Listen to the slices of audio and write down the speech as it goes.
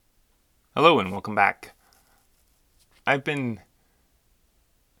Hello and welcome back. I've been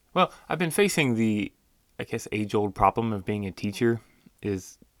I've been facing the age-old problem of being a teacher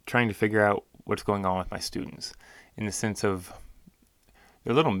is trying to figure out what's going on with my students in the sense of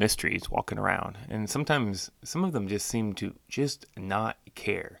they're little mysteries walking around, and sometimes some of them just seem to just not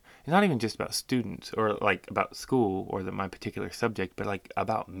care. It's not even just about students or like about school or my particular subject, but like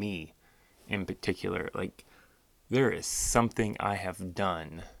about me in particular. Like there is something I have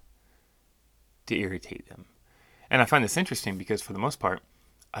done to irritate them. And I find this interesting because for the most part,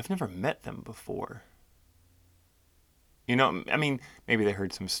 I've never met them before. I mean, maybe they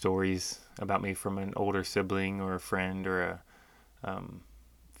heard some stories about me from an older sibling or a friend or a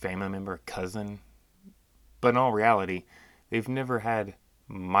family member, a cousin. But in all reality, they've never had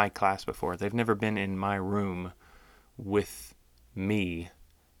my class before. They've never been in my room with me.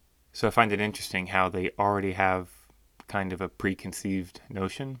 So I find it interesting how they already have kind of a preconceived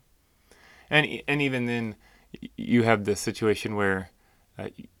notion. And even then, you have the situation where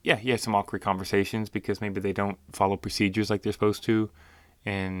you have some awkward conversations because maybe they don't follow procedures like they're supposed to,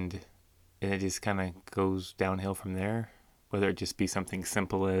 and it just kind of goes downhill from there. Whether it just be something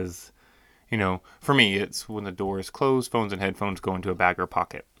simple as, for me, it's when the door is closed, phones and headphones go into a bag or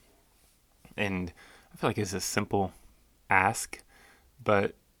pocket, and I feel like it's a simple ask,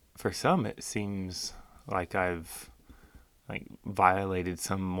 but for some it seems like I've violated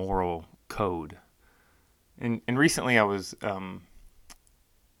some moral code. And recently I was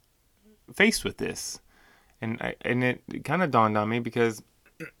faced with this, and it kind of dawned on me because,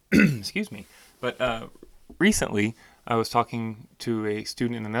 excuse me, but recently I was talking to a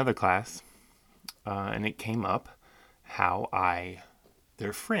student in another class, and it came up how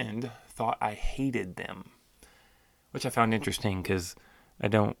their friend, thought I hated them, which I found interesting because I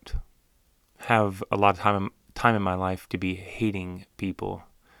don't have a lot of time in my life to be hating people,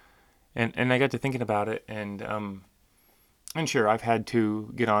 and I got to thinking about it, and sure, I've had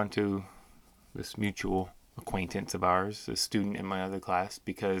to get on to this mutual acquaintance of ours, a student in my other class,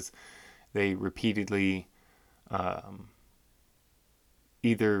 because they repeatedly um,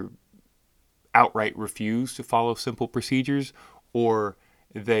 either outright refuse to follow simple procedures or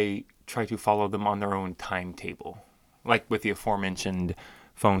they try to follow them on their own timetable. Like with the aforementioned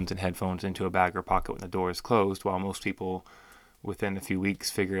phones and headphones into a bag or pocket when the door is closed, while most people within a few weeks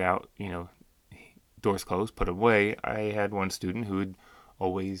figure out, doors closed, put away. I had one student who would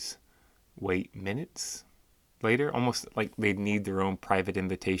always wait minutes later, almost like they'd need their own private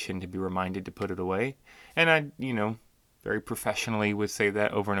invitation to be reminded to put it away. And I, very professionally would say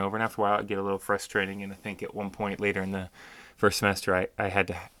that over and over. And after a while, it'd get a little frustrating. And I think at one point later in the first semester, I had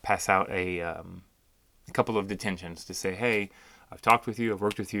to pass out a couple of detentions to say, hey, I've talked with you, I've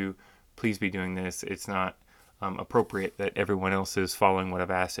worked with you, please be doing this. It's not appropriate that everyone else is following what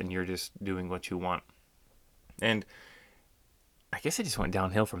I've asked and you're just doing what you want. And I guess it just went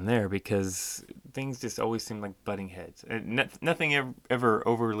downhill from there because things just always seemed like butting heads. Nothing ever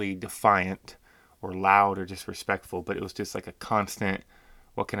overly defiant or loud or disrespectful, but it was just like a constant,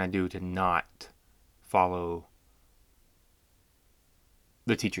 what can I do to not follow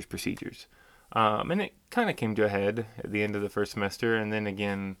the teacher's procedures? And it kind of came to a head at the end of the first semester and then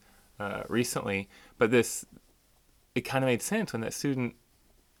again recently. But it kind of made sense when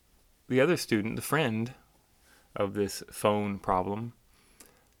the other student, the friend of this phone problem,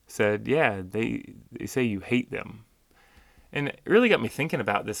 said, yeah, they say you hate them. And it really got me thinking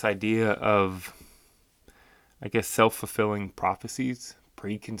about this idea of, I guess, self-fulfilling prophecies,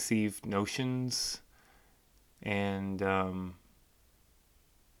 preconceived notions, and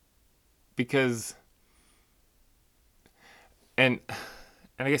because, and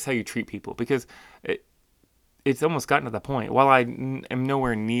and I guess how you treat people, because it's almost gotten to the point, while I am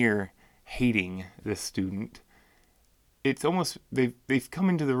nowhere near hating this student, it's almost, they've come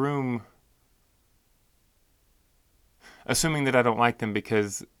into the room assuming that I don't like them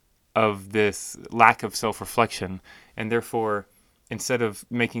because of this lack of self-reflection, and therefore, instead of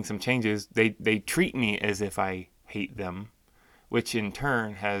making some changes, they treat me as if I hate them, which in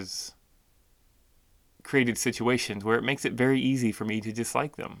turn has created situations where it makes it very easy for me to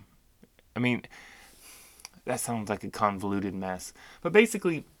dislike them. I mean, that sounds like a convoluted mess, but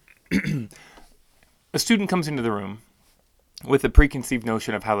basically, a student comes into the room with a preconceived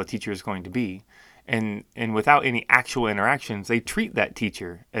notion of how the teacher is going to be, and without any actual interactions, they treat that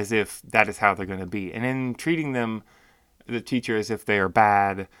teacher as if that is how they're going to be. And in treating the teacher as if they are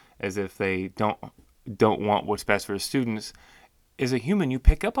bad, as if they don't want what's best for the students, as a human, you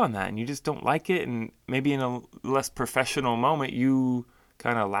pick up on that and you just don't like it. And maybe in a less professional moment, you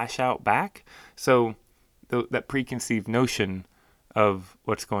kind of lash out back. So that preconceived notion of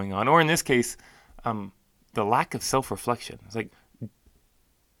what's going on. Or in this case, the lack of self-reflection. It's like,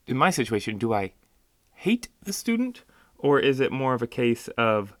 in my situation, do I hate the student, or is it more of a case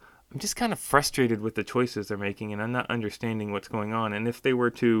of I'm just kind of frustrated with the choices they're making and I'm not understanding what's going on? And if they were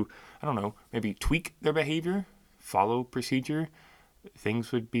to, I don't know, maybe tweak their behavior, follow procedure,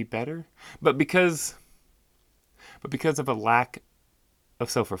 things would be better. But because of a lack of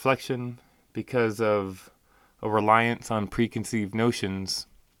self-reflection, because of a reliance on preconceived notions,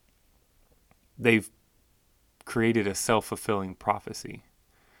 they've created a self-fulfilling prophecy.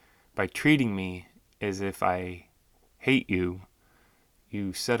 By treating me as if I hate you,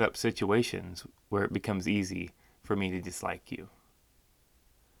 you set up situations where it becomes easy for me to dislike you.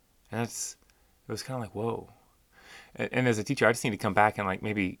 And it was kind of like, whoa. And as a teacher, I just need to come back and like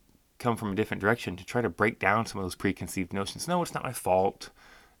maybe come from a different direction to try to break down some of those preconceived notions. No, it's not my fault.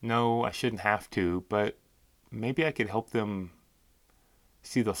 No, I shouldn't have to, but maybe I could help them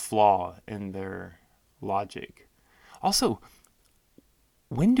see the flaw in their logic. Also,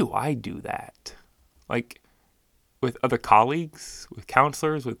 when do I do that? Like with other colleagues, with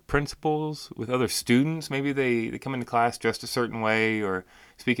counselors, with principals, with other students. Maybe they come into class dressed a certain way or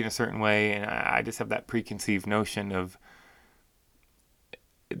speaking a certain way, and I just have that preconceived notion of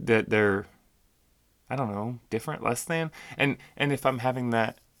that they're, I don't know, different, less than. And if I'm having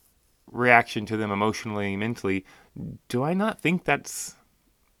that reaction to them emotionally, mentally, do I not think that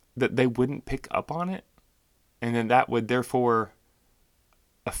they wouldn't pick up on it? And then that would therefore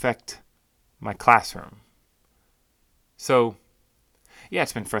affect my classroom. So, yeah,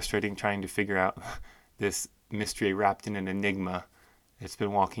 it's been frustrating trying to figure out this mystery wrapped in an enigma. It's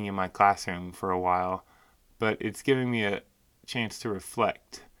been walking in my classroom for a while, but it's giving me a chance to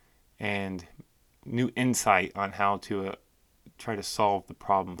reflect and new insight on how to try to solve the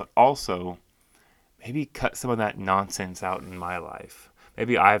problem, but also maybe cut some of that nonsense out in my life.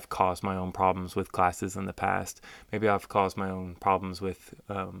 Maybe I've caused my own problems with classes in the past. Maybe I've caused my own problems with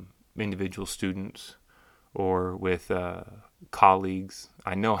individual students or with colleagues.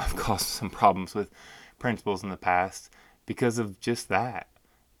 I know I've caused some problems with principals in the past because of just that,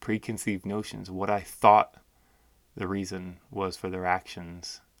 preconceived notions, what I thought the reason was for their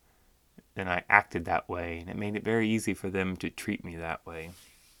actions. And I acted that way, and it made it very easy for them to treat me that way.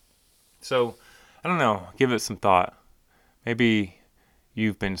 So, I don't know, give it some thought. Maybe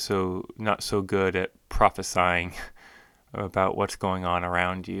you've been not so good at prophesying about what's going on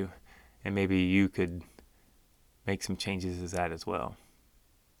around you, and maybe you could make some changes as that as well.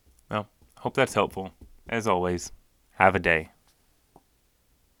 Well, hope that's helpful. As always, have a day.